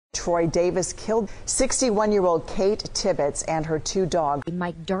Troy Davis killed 61-year-old Kate Tibbetts and her two dogs.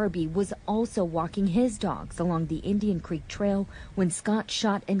 Mike Darby was also walking his dogs along the Indian Creek Trail when Scott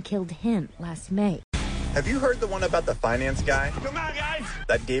shot and killed him last May. Have you heard the one about the finance guy? Come on, guys!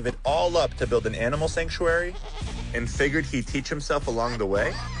 That gave it all up to build an animal sanctuary and figured he'd teach himself along the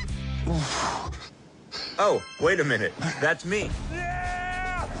way? Oh, wait a minute. That's me.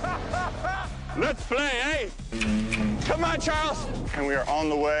 Yeah! Let's play, eh? Come on, Charles. And we are on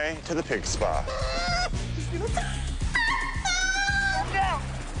the way to the pig spa.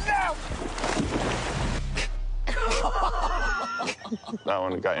 That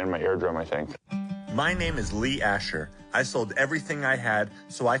one got in my eardrum, I think. My name is Lee Asher. I sold everything I had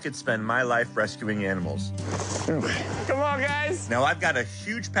so I could spend my life rescuing animals. Come on, guys. Now I've got a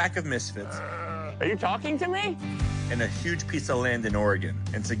huge pack of misfits. Are you talking to me? And a huge piece of land in Oregon.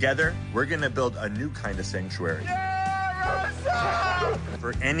 And together, we're gonna build a new kind of sanctuary. Yeah,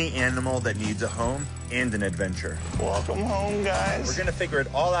 for any animal that needs a home and an adventure. Welcome home, guys. We're gonna figure it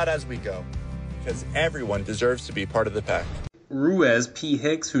all out as we go, because everyone deserves to be part of the pack. Ruiz P.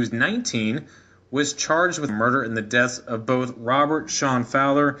 Hicks, who's 19, was charged with murder in the deaths of both Robert Sean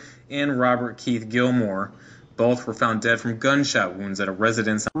Fowler and Robert Keith Gilmore. Both were found dead from gunshot wounds at a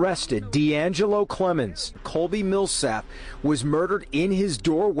residence. Arrested D'Angelo Clemens. Colby Millsap was murdered in his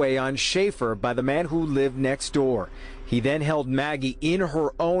doorway on Schaefer by the man who lived next door. He then held Maggie in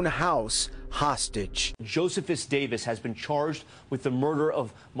her own house hostage. Josephus Davis has been charged with the murder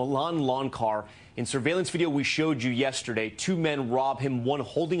of Milan Lonkar. In surveillance video we showed you yesterday, two men rob him, one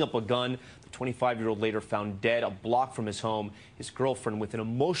holding up a gun. The 25-year-old later found dead a block from his home. His girlfriend with an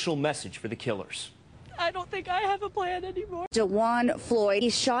emotional message for the killers. I don't think I have a plan anymore. Jawan Floyd, he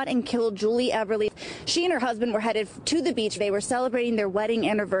shot and killed Julie Everly. She and her husband were headed to the beach. They were celebrating their wedding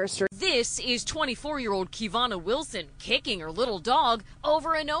anniversary. This is 24-year-old Kivana Wilson kicking her little dog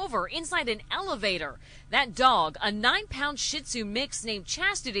over and over inside an elevator. That dog, a 9-pound Shih Tzu mix named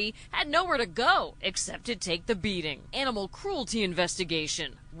Chastity, had nowhere to go except to take the beating. Animal cruelty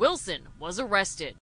investigation. Wilson was arrested.